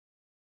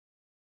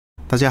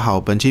大家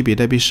好，本期比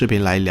特币视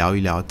频来聊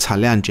一聊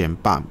产量减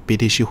半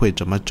BTC 会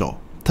怎么走，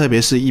特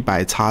别是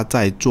100X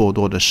再做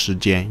多的时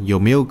间有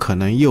没有可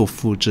能又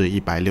复制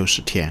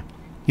160天？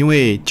因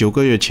为9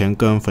个月前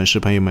跟粉丝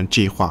朋友们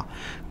计划，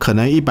可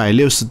能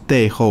160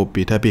 day 后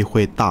比特币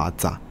会大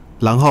涨，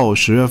然后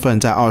10月份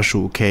在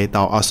 25K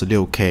到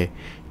 26K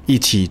一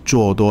起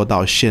做多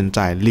到现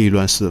在，利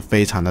润是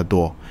非常的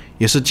多，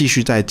也是继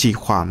续在计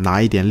划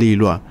拿一点利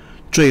润。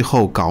最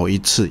后搞一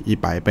次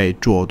100倍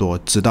做多，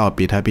直到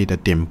比特币的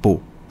顶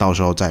部，到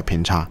时候再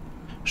平仓。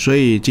所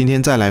以今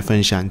天再来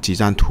分享几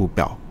张图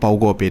表，包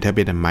括比特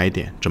币的买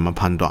点怎么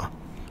判断。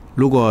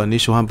如果你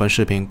喜欢本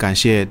视频，感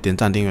谢点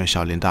赞、订阅、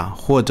小铃铛，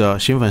或者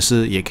新粉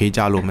丝也可以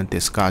加入我们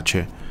Discord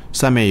群，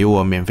上面有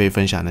我免费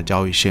分享的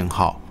交易信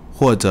号，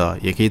或者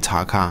也可以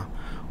查看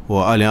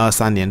我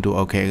2023年度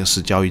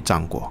OKX 交易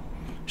战果。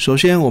首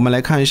先我们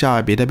来看一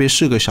下比特币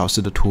4个小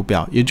时的图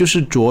表，也就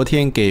是昨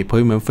天给朋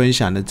友们分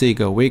享的这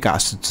个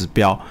Vegas 指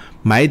标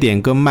买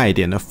点跟卖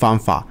点的方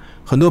法。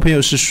很多朋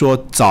友是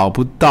说找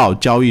不到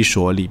交易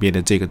所里面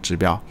的这个指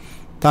标，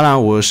当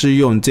然我是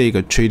用这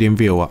个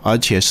TradingView， 而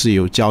且是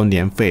有交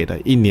年费的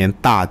，1年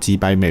大几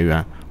百美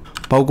元。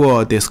包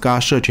括 Discord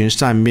社群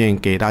上面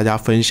给大家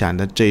分享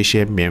的这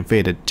些免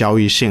费的交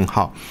易信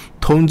号，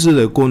通知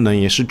的功能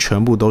也是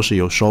全部都是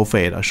有收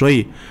费的。所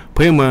以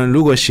朋友们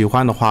如果喜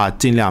欢的话，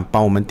尽量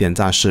帮我们点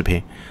赞视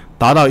频，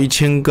达到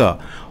1000个，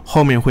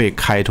后面会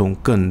开通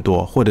更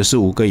多或者是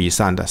5个以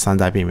上的山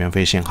寨币免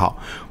费信号。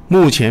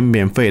目前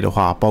免费的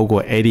话，包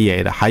括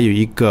ADA 的，还有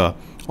一个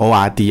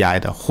ORDI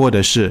的，或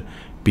者是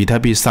比特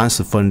币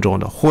30分钟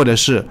的，或者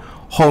是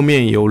后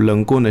面有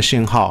人工的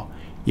信号，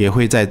也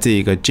会在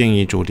这个建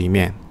议组里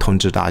面通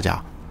知大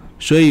家。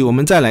所以我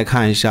们再来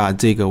看一下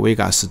这个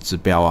Vegas 指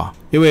标啊，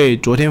因为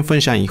昨天分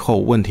享以后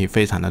问题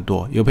非常的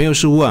多，有朋友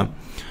是问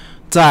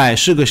在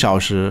4个小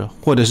时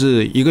或者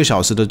是1个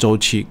小时的周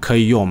期可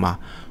以用吗？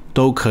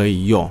都可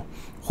以用，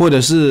或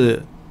者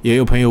是也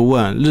有朋友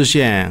问日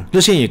线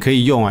也可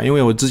以用啊，因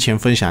为我之前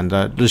分享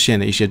的日线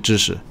的一些知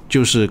识，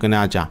就是跟大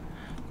家讲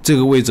这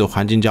个位置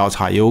黄金交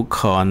叉有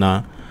可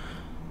能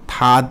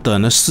它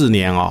等了4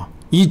年哦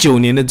，19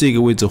年的这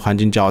个位置黄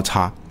金交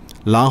叉，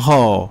然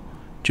后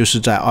就是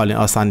在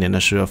2023年的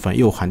10月份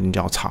又黄金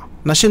交叉。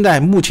那现在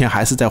目前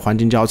还是在黄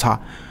金交叉，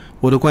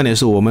我的观点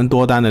是我们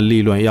多单的利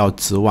润要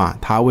指望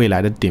它未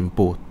来的顶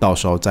部，到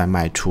时候再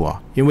卖出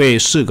啊。因为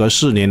事隔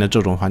4年的这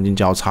种黄金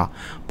交叉，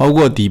包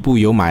括底部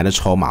有买的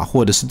筹码，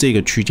或者是这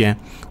个区间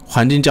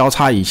黄金交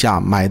叉以下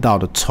买到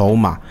的筹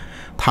码，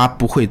它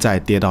不会再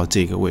跌到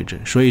这个位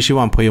置，所以希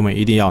望朋友们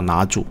一定要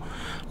拿住。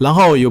然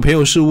后有朋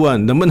友是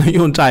问能不能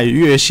用在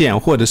月线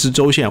或者是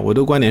周线，我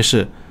的观点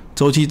是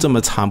周期这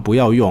么长不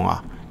要用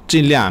啊，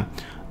尽量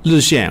日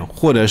线，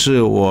或者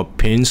是我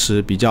平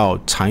时比较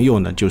常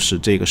用的就是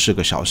这个4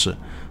个小时，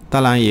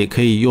当然也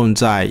可以用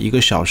在1个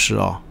小时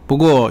哦，不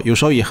过有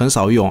时候也很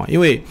少用，因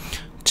为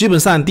基本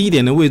上低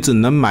点的位置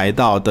能买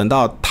到，等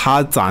到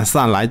它涨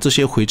上来这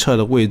些回撤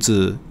的位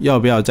置要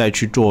不要再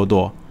去做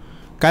多，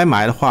该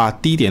买的话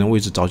低点的位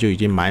置早就已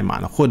经买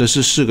满了，或者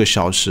是4个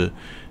小时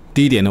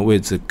低点的位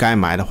置该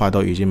买的话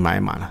都已经买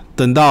满了，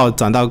等到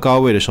涨到高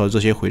位的时候，这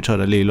些回撤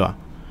的利润，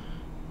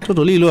这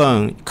种利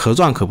润可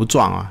赚可不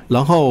赚啊。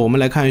然后我们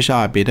来看一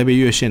下比特币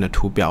月线的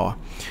图表啊，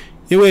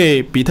因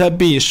为比特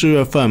币4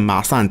月份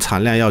马上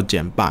产量要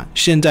减半，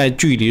现在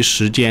距离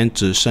时间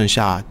只剩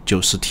下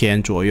90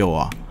天左右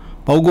啊。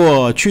包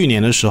括去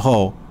年的时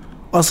候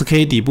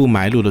 20K 底部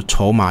买入的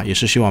筹码，也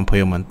是希望朋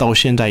友们到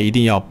现在一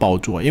定要抱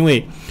住，因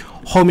为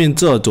后面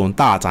这种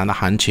大涨的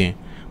行情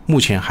目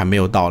前还没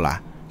有到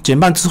来，减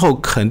半之后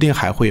肯定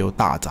还会有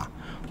大涨。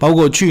包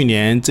括去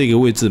年这个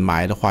位置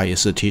买的话，也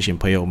是提醒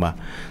朋友们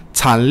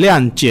产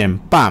量减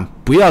半，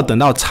不要等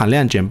到产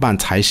量减半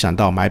才想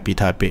到买比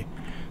特币。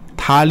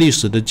它历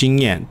史的经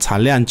验，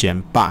产量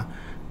减半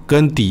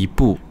跟底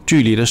部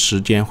距离的时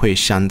间会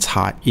相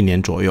差1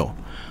年左右。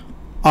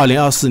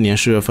2024年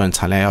4月份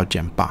产量要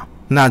减半，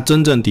那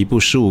真正底部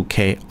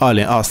 15K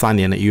 2023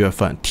年的1月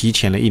份提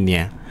前了1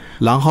年，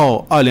然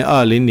后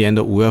2020年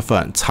的5月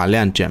份产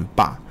量减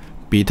半，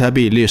比特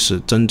币历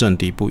史真正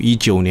底部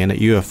19年的1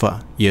月份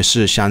也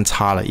是相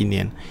差了1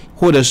年，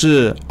或者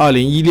是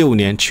2016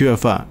年7月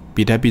份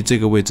比特币这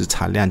个位置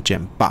产量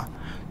减半，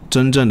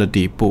真正的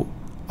底部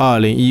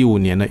2015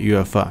年的1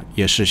月份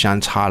也是相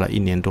差了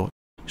1年多。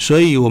所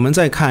以我们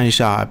再看一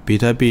下比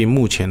特币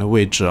目前的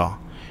位置啊，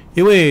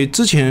因为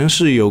之前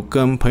是有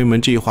跟朋友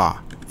们计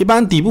划，一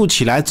般底部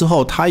起来之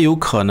后它有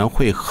可能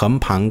会横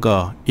盘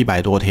个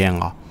100多天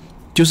啊，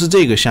就是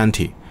这个箱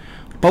体。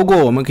包括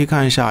我们可以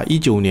看一下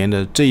19年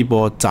的这一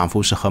波涨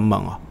幅是很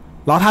猛啊，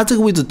然后它这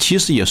个位置其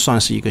实也算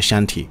是一个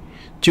箱体，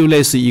就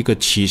类似一个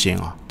旗形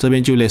啊，这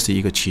边就类似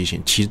一个旗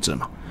形旗子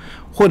嘛，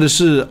或者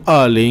是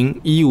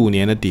2015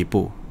年的底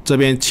部，这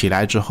边起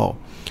来之后，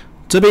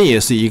这边也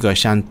是一个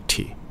箱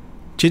体，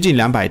接近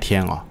200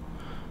天啊，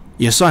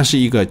也算是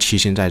一个旗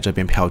形在这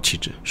边飘起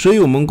着。所以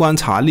我们观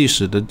察历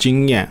史的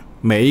经验，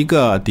每一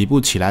个底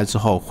部起来之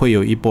后会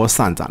有一波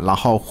上涨，然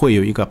后会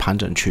有一个盘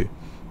整区。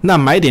那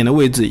买点的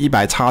位置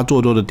100X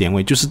做多的点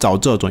位就是找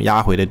这种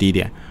压回的低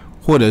点，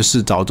或者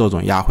是找这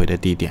种压回的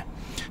低点。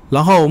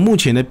然后目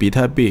前的比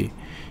特币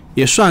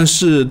也算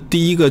是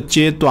第一个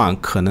阶段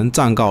可能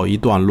暂告一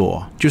段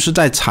落，就是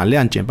在产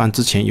量减半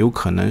之前，有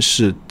可能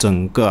是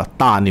整个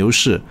大牛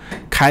市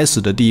开始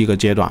的第一个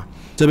阶段。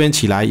这边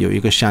起来有一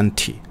个箱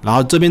体，然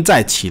后这边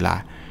再起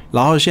来，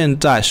然后现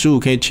在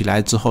 15K 起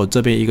来之后，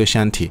这边一个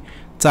箱体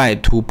再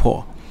突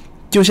破，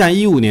就像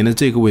15年的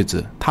这个位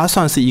置，它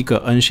算是一个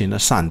N 型的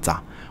上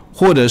涨，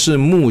或者是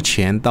目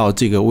前到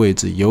这个位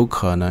置有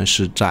可能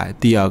是在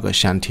第二个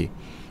箱体，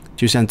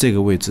就像这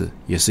个位置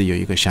也是有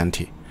一个箱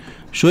体。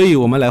所以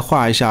我们来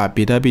画一下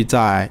比特币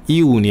在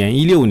15年、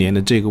16年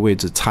的这个位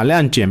置，产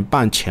量减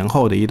半前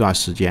后的一段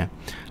时间，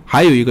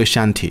还有一个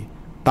箱体，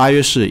大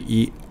约是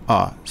1、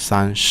2、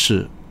3、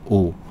4、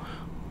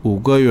5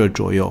个月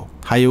左右，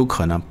还有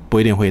可能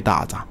不一定会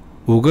大涨。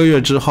5个月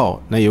之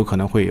后，那有可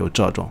能会有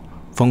这种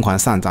疯狂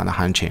上涨的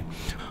行情。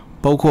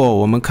包括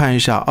我们看一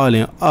下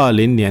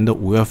2020年的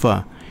5月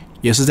份，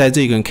也是在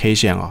这根 K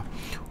线啊，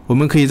我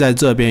们可以在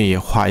这边也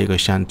画一个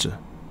箱子。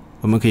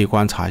我们可以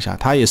观察一下，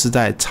它也是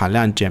在产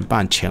量减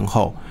半前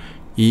后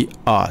1、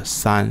2、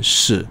3、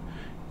4，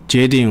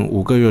接近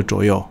5个月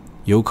左右，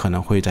有可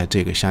能会在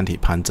这个箱体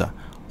盘整，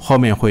后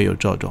面会有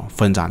这种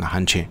疯涨的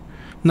行情。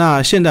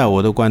那现在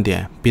我的观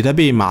点，比特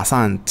币马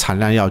上产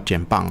量要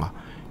减半了，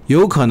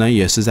有可能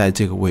也是在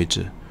这个位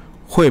置，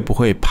会不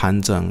会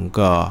盘整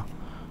个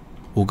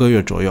5个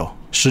月左右？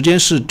时间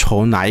是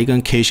从哪一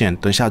根 K 线？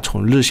等下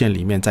从日线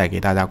里面再给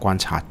大家观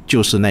察，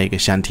就是那一个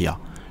箱体啊。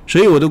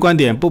所以我的观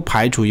点不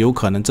排除有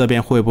可能这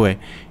边会不会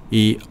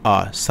1、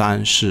2、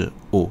3、4、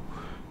5，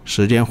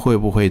时间会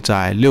不会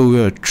在6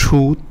月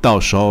初，到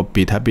时候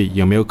比特币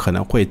有没有可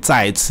能会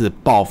再一次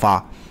爆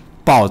发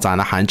暴涨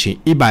的行情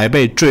，100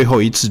倍最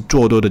后一次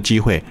做多的机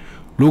会。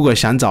如果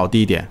想找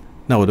低点，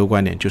那我的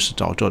观点就是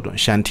找这种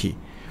箱体，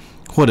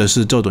或者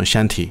是这种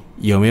箱体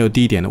有没有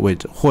低点的位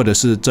置，或者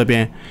是这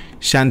边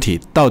箱体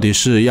到底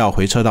是要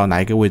回撤到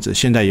哪一个位置，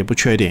现在也不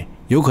确定，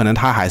有可能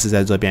它还是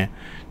在这边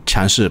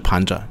强势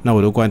盘整。那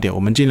我的观点，我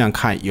们尽量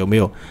看有没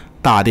有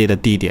大跌的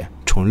低点，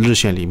从日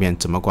线里面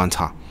怎么观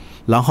察。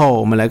然后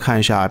我们来看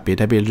一下比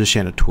特币日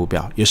线的图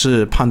表，也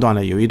是判断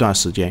了有一段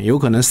时间有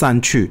可能上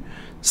去，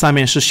上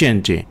面是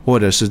陷阱，或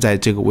者是在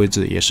这个位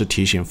置也是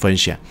提醒风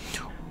险。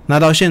那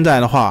到现在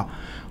的话，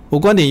我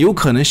观点有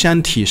可能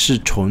箱体是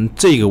从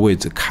这个位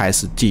置开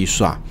始计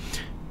算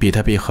比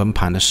特币横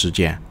盘的时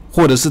间，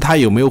或者是它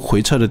有没有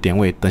回撤的点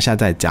位，等下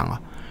再讲啊。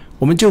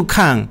我们就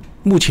看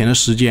目前的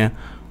时间，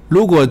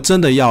如果真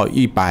的要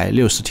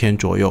160天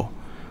左右，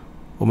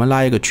我们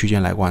拉一个区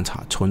间来观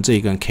察，从这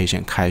一根 K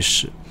线开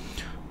始，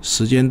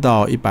时间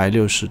到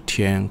160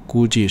天，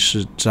估计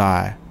是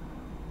在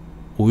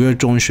5月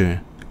中旬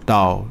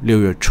到6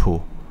月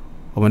初，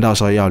我们到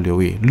时候要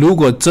留意，如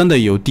果真的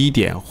有低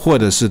点，或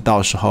者是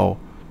到时候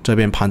这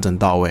边盘整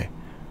到位，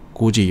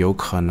估计有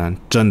可能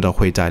真的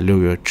会在6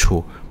月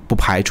初，不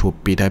排除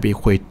比特币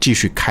会继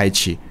续开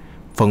启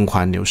疯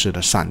狂牛市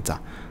的上涨。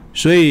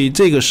所以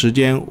这个时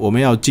间我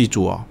们要记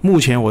住啊，目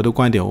前我的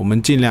观点，我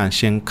们尽量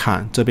先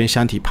看这边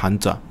箱体盘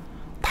整，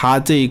它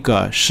这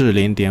个是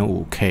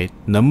 0.5K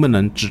能不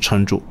能支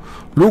撑住。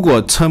如果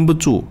撑不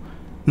住，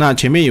那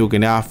前面有给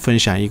大家分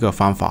享一个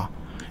方法，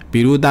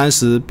比如当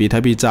时比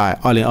特币在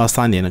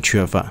2023年的7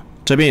月份，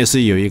这边也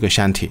是有一个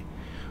箱体，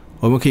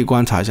我们可以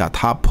观察一下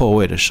它破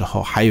位的时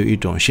候，还有一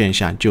种现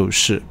象，就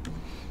是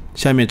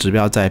下面指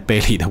标在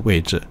背离的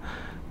位置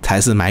才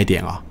是买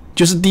点啊，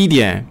就是低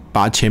点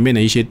把前面的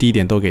一些低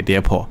点都给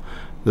跌破，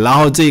然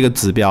后这个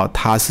指标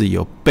它是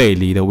有背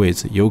离的位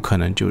置，有可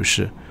能就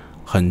是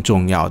很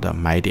重要的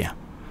买点。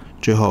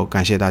最后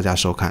感谢大家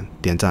收看，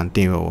点赞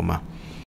订阅我们。